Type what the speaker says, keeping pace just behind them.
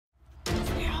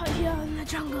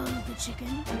jungle of the chicken.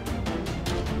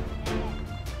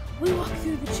 We walk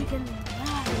through the chicken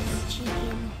labs.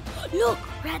 Chicken. Look,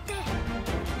 right there.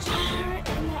 Are in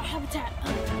the habitat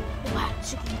of the wild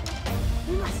chicken.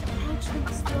 We must approach them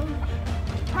slowly.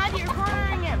 Hadi, you're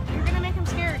cornering him. You're gonna make him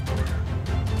scared.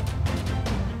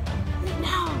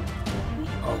 Now, we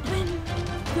open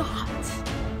the hut.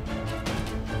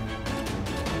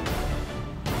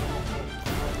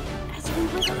 As we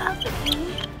wiggle out the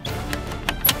key,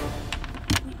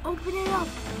 we open it up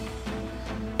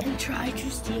and try to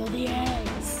steal the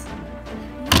eggs.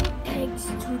 No eggs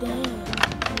today.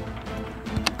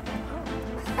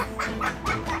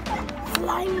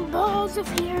 Flying balls of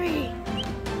fury.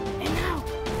 And now,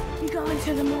 we go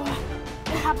into the more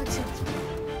inhabited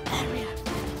area.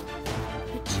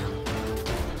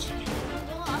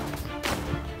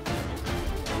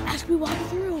 As we walk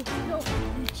through,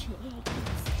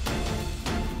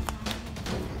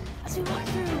 as we walk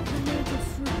through the native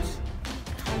fruit,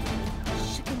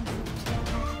 chicken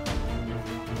fruit,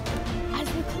 as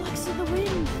the clicks of the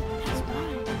wind pass by,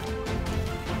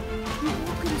 we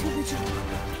walk into the jungle.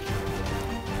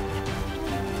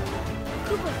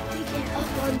 Cooper, take it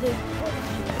up on the.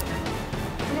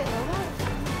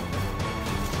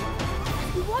 As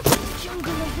we walk through the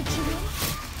jungle of the chicken,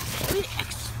 we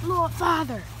explore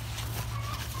farther.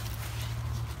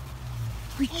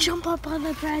 We jump up on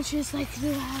the branches like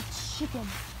the wild chicken.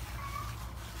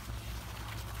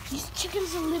 These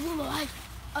chickens are living life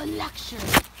a luxury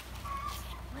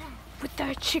with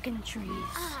their chicken trees.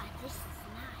 Ah, this is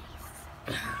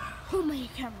nice. Hold my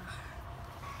camera.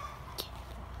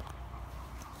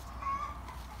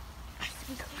 As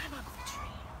we climb up the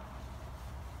tree,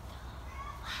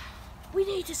 we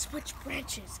need to switch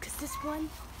branches because this one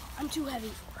I'm too heavy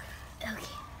for.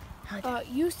 Okay.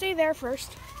 You stay there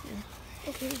first. Yeah.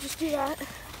 Okay, just do that.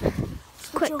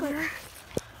 Quick.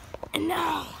 And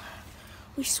now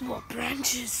we swap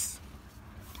branches.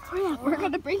 Hurry up, we're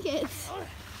gonna break it.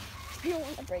 We don't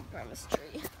want to break Grandma's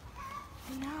tree.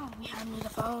 And now we hand me the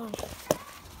phone.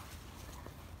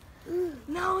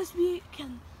 Now as we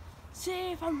can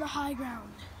save on the high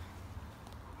ground.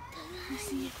 You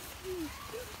see it?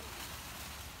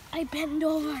 I bend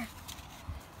over.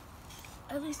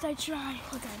 At least I try.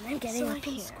 Hold on, I'm getting so up I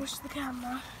can here. squish the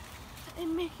camera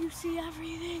and make you see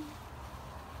everything.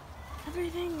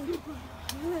 Everything.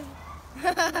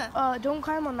 Don't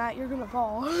climb on that. You're gonna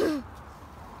fall.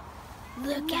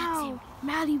 Look at him.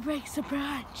 Maddie breaks a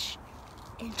branch.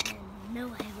 And then, no,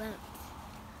 I won't.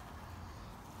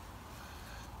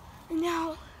 And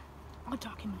now our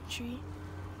documentary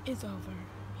is over.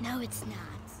 No, it's not.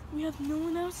 We have no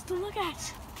one else to look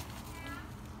at.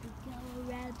 We go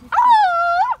around the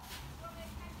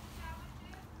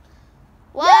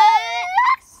What?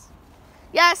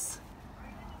 Yes.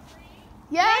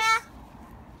 Yes.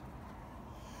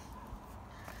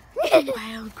 The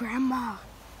wild grandma.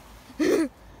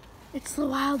 It's the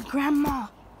wild grandma.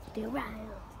 The wild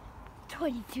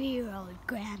 23-year-old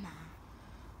grandma.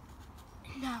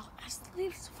 Now, as the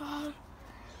leaves fall,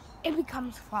 it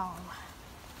becomes fall.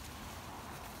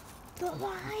 The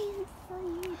lions for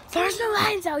you. There's no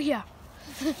lions out here.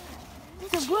 The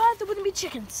world, there wouldn't be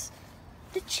chickens.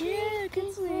 The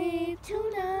chickens sleep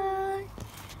tonight.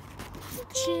 The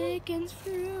chicken's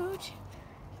fruit.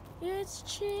 It's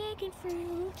chicken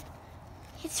fruit.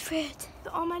 It's fruit.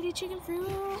 The almighty chicken fruit.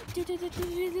 Do, do, do, do,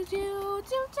 do, do, do,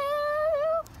 do, do.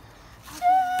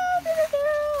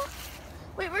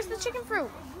 Wait, where's the chicken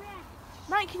fruit?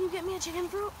 Mike, can you get me a chicken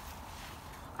fruit?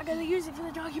 I gotta use it for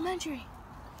the documentary.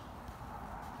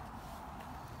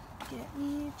 Get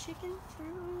me a chicken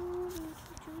fruit.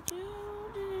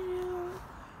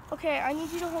 Okay, I need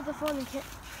you to hold the phone and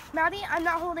Maddie, I'm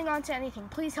not holding on to anything.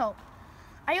 Please help.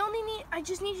 I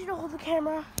just need you to hold the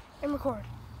camera and record.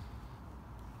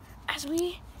 As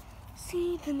we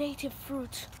see the native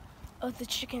fruit of the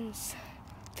chickens,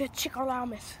 the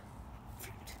Chickalamith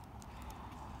fruit,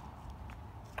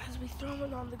 as we throw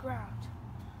it on the ground.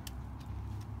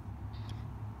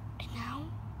 And now,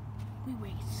 we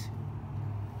wait.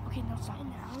 Okay, no, stop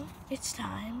now. It's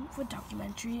time for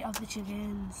documentary of the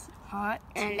chickens. Hot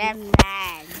And then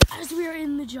bad. As we are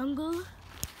in the jungle,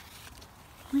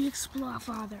 we explore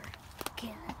farther.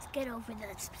 Okay, let's get over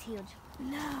this field.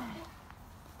 No.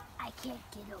 I can't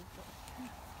get over.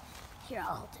 Here,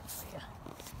 I'll hold it for you.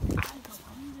 I go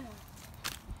under.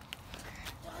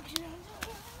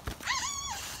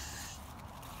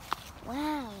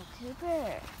 Wow,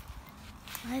 Cooper.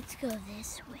 Let's go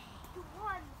this way.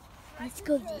 Let's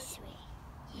go this way.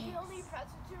 Yes. The only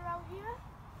predator out here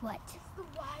What? is the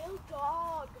wild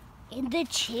dog. In the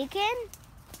chicken?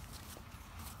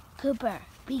 Cooper,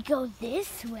 we go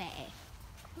this way.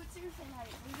 but seriously,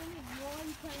 Maddie, there's only one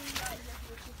playing guy with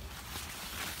your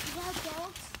chickens. Wild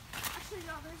dogs? Actually,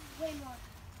 no, there's way more.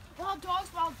 Wild dogs,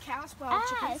 wild cows, wild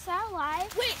chickens. Is that alive?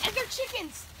 Wait, and they're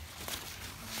chickens!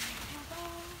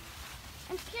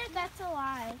 I'm scared that's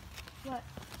alive. What?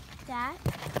 That?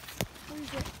 What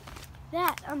is it?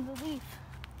 That on the leaf.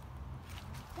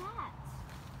 That.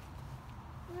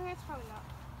 No, that's probably not.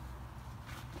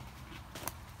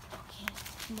 Okay,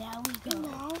 now we go.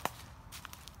 Now,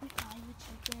 we find the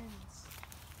chickens.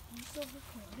 You still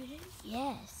recording?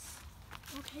 Yes.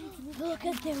 Okay, Look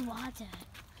at the water.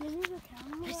 give me the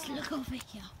camera. Let's look over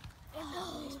here.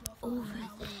 Over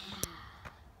there.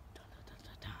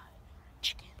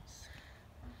 Chickens.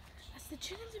 As the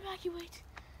chickens evacuate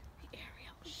the area,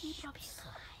 we keep up.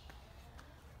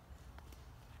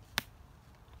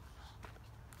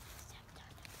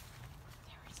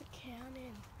 There is a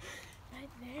cannon. Right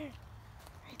there.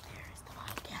 Right there is the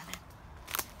wild cannon.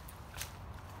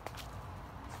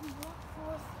 As we walk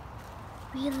forth.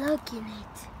 We look in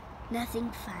it. Nothing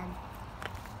fun.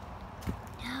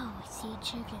 Now we see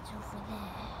chickens over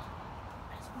there.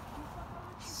 As we keep up on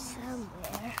the chickens.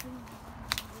 Somewhere.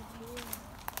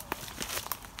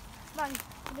 Mommy,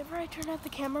 whenever I turn out the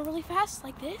camera really fast,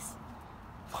 like this,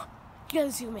 you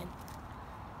gotta zoom in.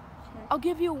 Sure. I'll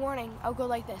give you a warning. I'll go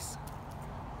like this.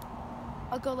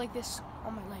 I'll go like this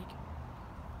on my leg.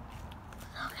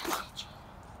 Look at the chickens.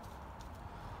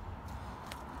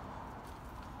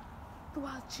 The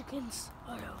wild chickens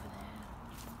are over there.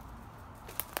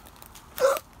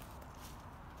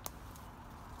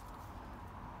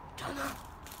 Turn up.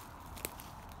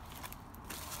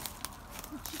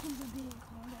 The chickens are being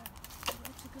cornered.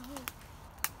 Where to go?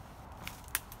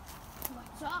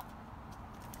 What's up?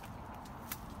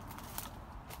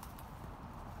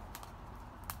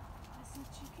 I see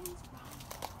chickens run.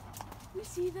 We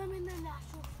see them in their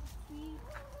natural speed.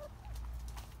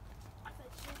 As I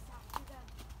chase after them.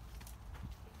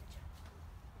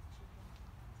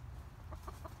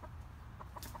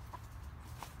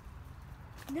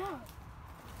 Now,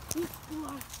 we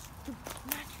watch the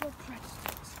natural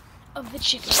predators of the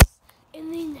chickens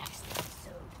in the next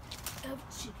episode of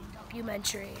Chicken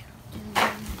Documentary.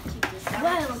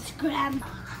 Wild grandma.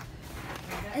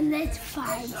 And let's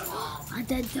find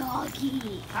the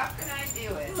doggy. How can I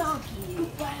do it? Doggy,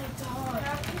 wild dog.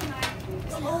 How can I do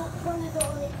this? Oh, one of the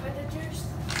only predators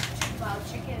to wild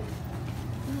chicken.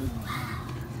 Ooh, wow.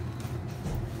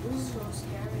 So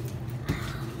scary. How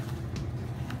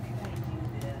can I do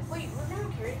this? Wait, we're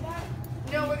gonna carry that?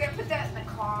 No, we're gonna put that in the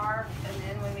car, and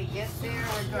then when we get there,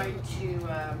 we're going to.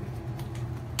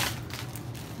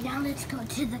 Now let's go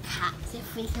to the cats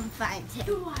if we can find The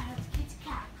him. wild kitty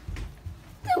cat.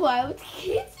 The wild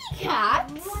kitty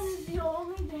cat. One is the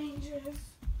only dangerous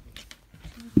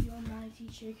to the almighty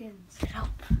chickens.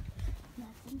 Nope.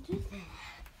 Nothing to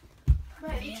there.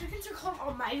 Almighty chickens are called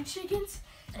almighty chickens,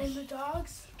 and the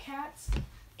dogs, cats.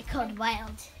 It's called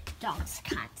wild dogs,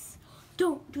 cats.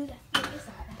 Don't do that. What is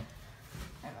that?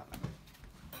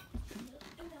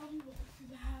 And now we walk through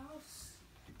the house.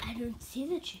 I don't see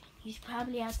the chicken. He's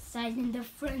probably outside in the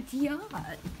front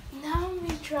yard. Now we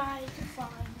try to find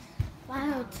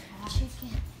Wild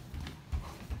chicken.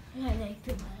 I like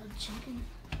the wild chicken.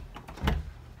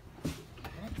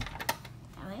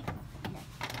 That way? No.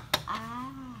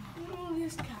 Ah. Oh,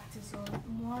 this cat is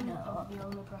one No. of the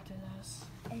only predators.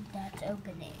 And that's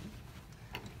opening.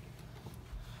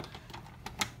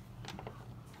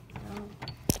 No.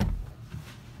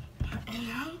 And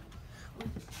now we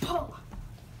pull.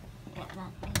 Yeah,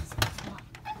 that is it.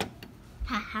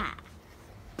 Haha.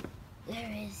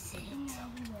 There is And it. now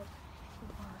we look for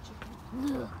the wild chicken.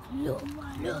 Look.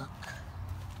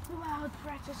 The wild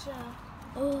predator.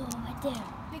 Oh, right there.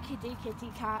 The kitty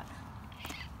cat.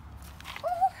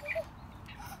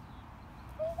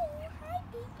 Hi,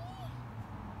 baby.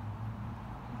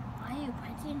 Why are you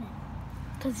petting him?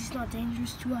 Because he's not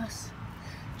dangerous to us.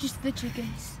 Just the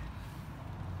chickens.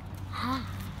 Ah,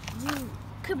 you.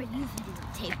 Come on, you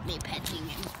videotape me petting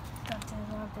him.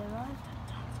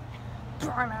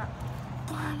 Brana.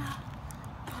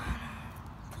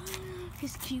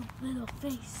 His cute little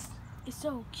face is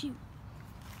so cute.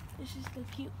 This is the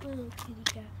cute little kitty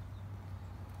cat.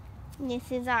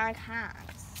 This is our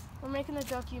cats. We're making a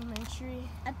documentary.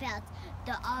 About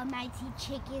the almighty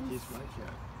chickens. He's my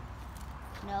cat.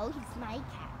 No, he's my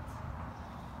cat.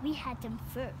 We had him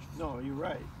first. No, you're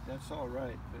right. That's all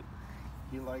right, but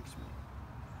he likes me.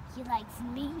 He likes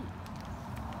me.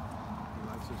 He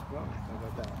likes us both. How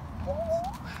about that?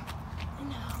 And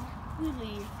now we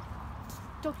leave.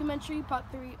 Documentary part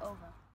 3 over.